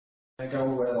And go all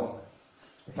the way along.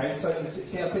 Okay, so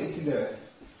see how quick you can do it.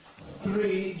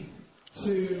 3,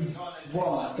 2,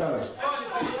 1, go.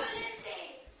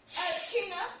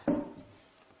 Tuna.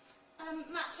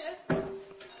 Matches.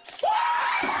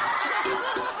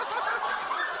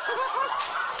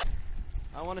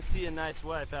 I want to see a nice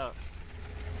wipe out.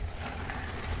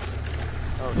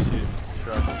 Oh shoot,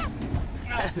 truck.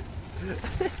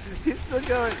 He's still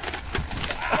going.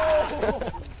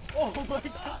 Oh my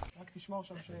god. רק תשמור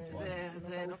שם ש...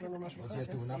 זה לא כזה משהו אחר.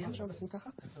 עכשיו נשים ככה?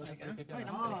 אוי,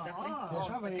 למה זה נפתח לי?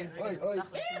 עכשיו אני...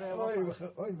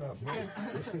 אוי, מאפשר.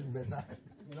 יש לי ביניים.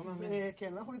 אני לא מאמין.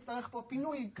 כן, אנחנו נצטרך פה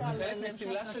פינוי קל. זה חלק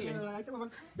מסמלה שלי.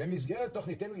 במסגרת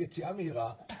תוכניתנו יציאה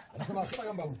מהירה, אנחנו מארחים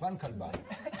היום באולפן כלבה,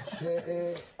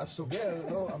 שהסוגר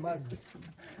לא עמד...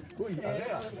 אוי,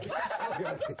 הריח.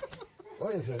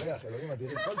 אוי, איזה ריח, אלוהים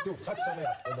אדירים. כל טוב, חג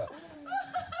שמח, תודה.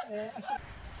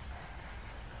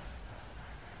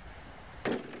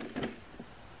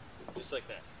 Just like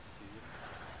that.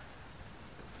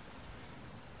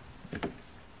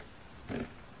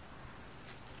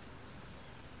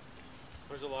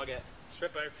 Where's the log at?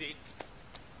 Strip, I repeat.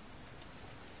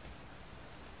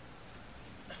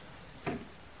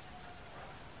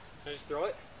 Just throw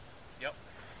it? Yep.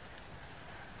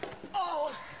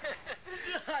 Oh!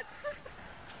 God!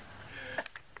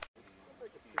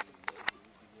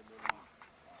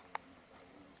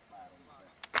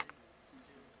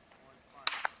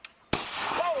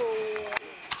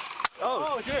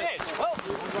 Oh, shit! Oh!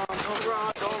 Don't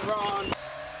run, don't run!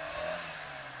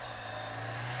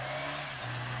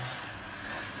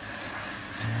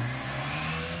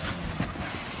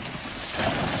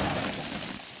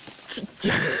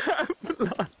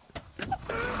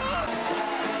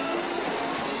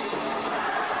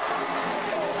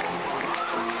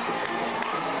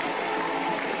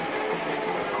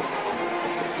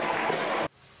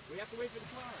 We have to wait for the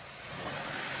car.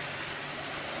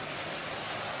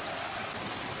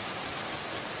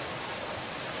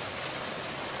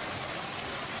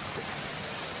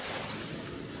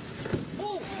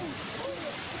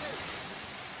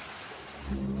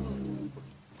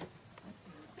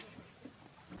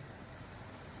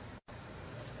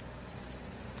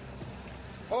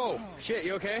 Oh, shit,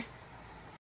 you okay?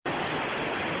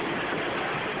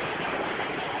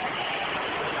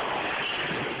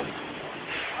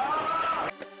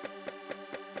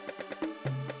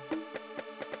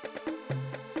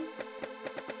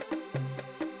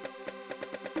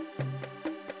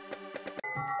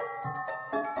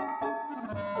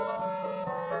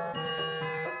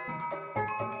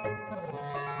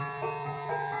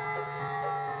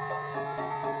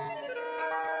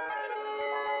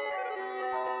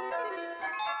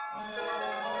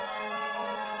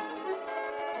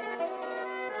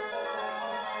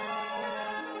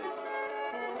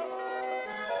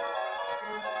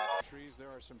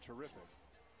 There are some terrific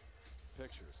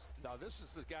pictures. Now this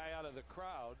is the guy out of the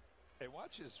crowd, and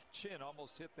watch his chin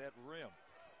almost hit that rim.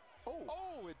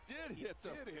 Oh, it did hit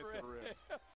the rim.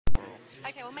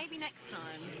 Okay, well maybe next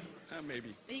time.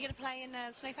 Maybe. Are you going to play in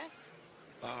Snowfest?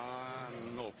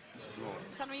 No.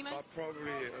 San Remo?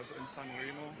 Probably in San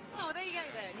Remo. Oh, well, there you go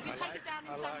then. You can take it down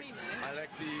in San Remo. I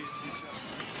like the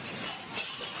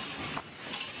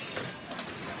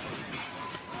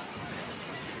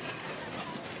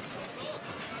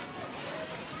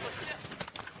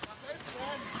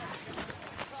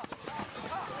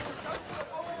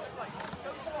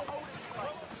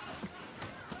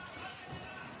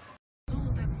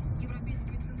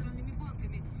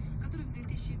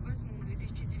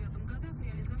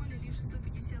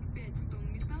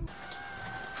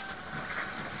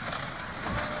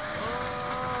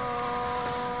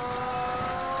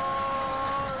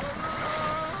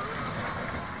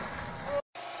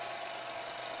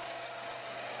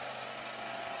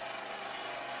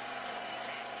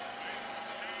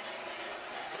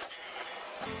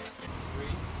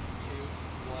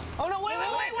Oh no, wait!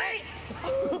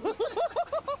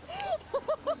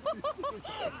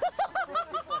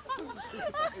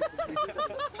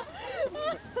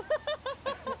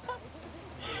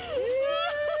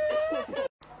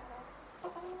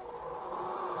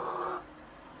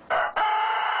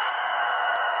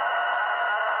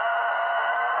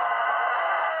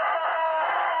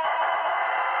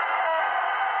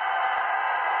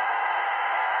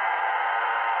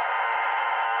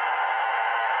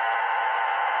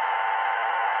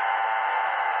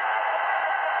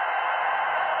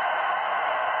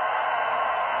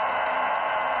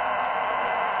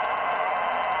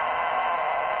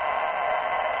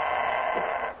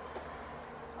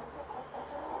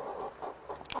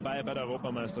 Bei der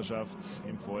Europameisterschaft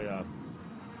im Vorjahr.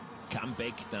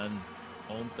 Comeback dann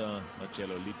Und der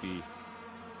Marcello Lippi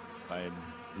beim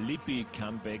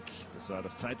Lippi-Comeback. Das war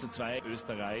das 2:2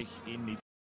 Österreich in Niederlande.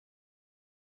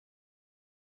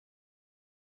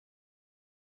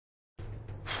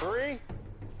 3,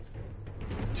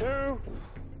 2,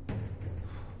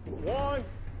 1,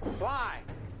 fly!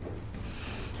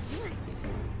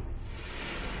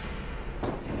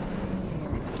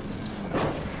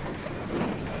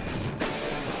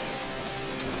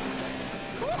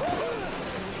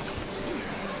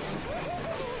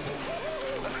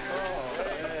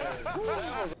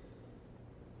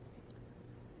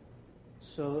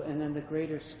 So, and then the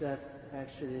greater step,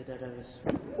 actually, that I was,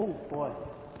 oh boy.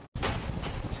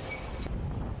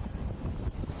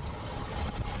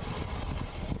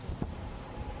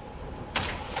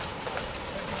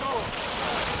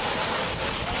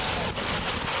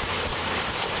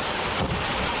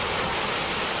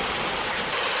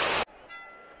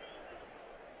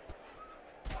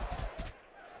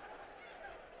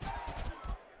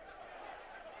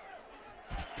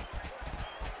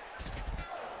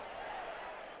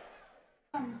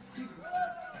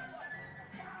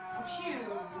 Вообще,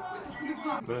 это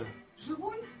хулиган. Да.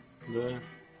 Живой? Да.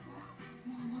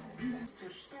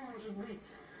 Что может быть?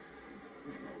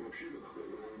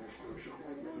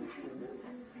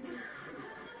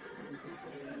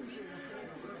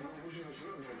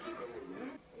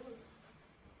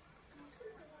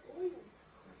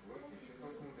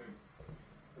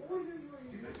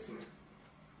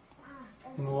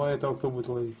 Ну, а этого кто будет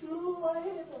ловить?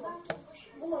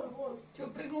 Что,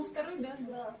 прыгнул второй, да?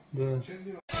 Да.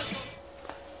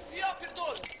 Я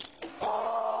пердоль!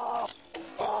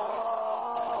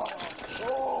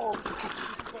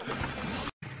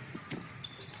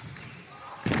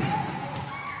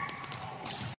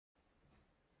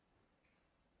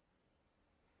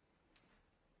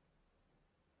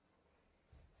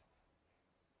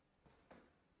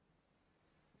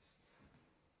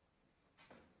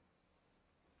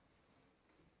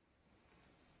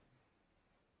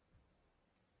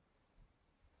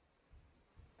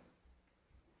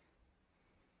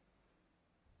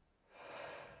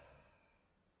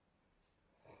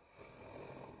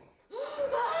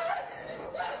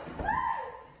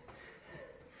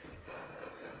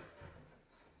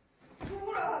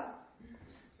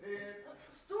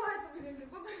 Что это, блин?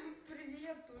 Какой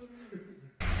привет тоже.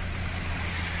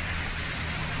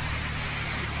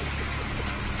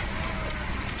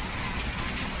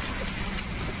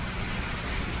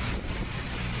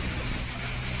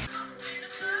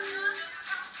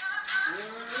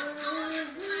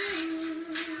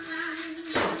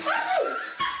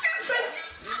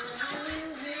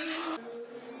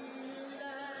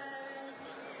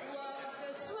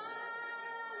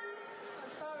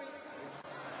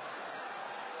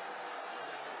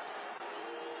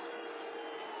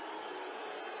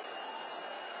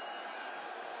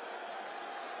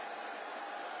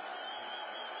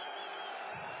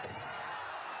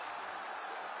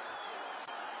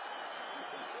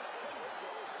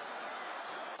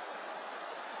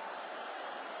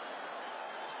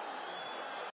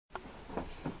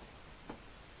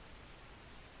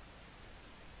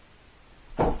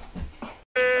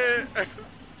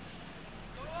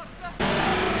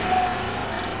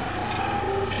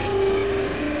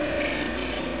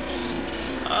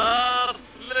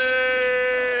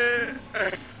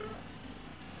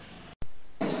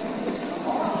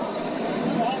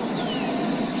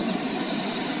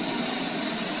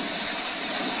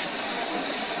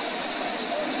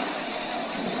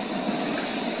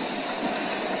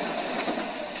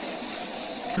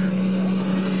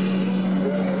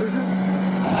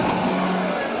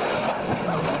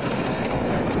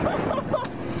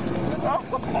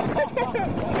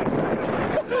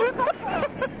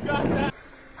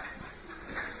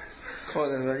 Come on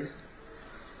then, ready?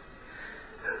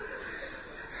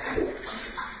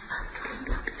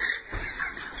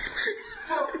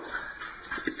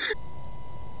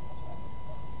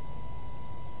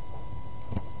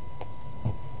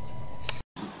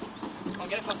 I'll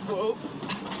get it from whoa.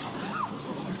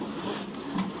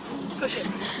 Push it.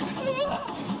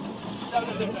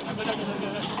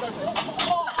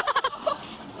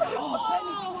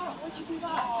 Why'd you do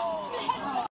that?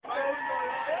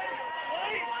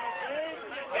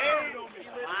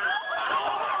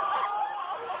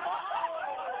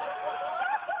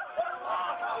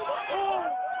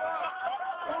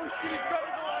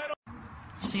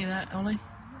 See that, Ollie?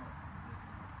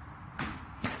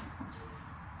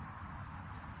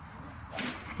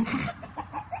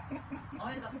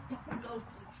 I got fucking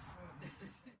Golpes.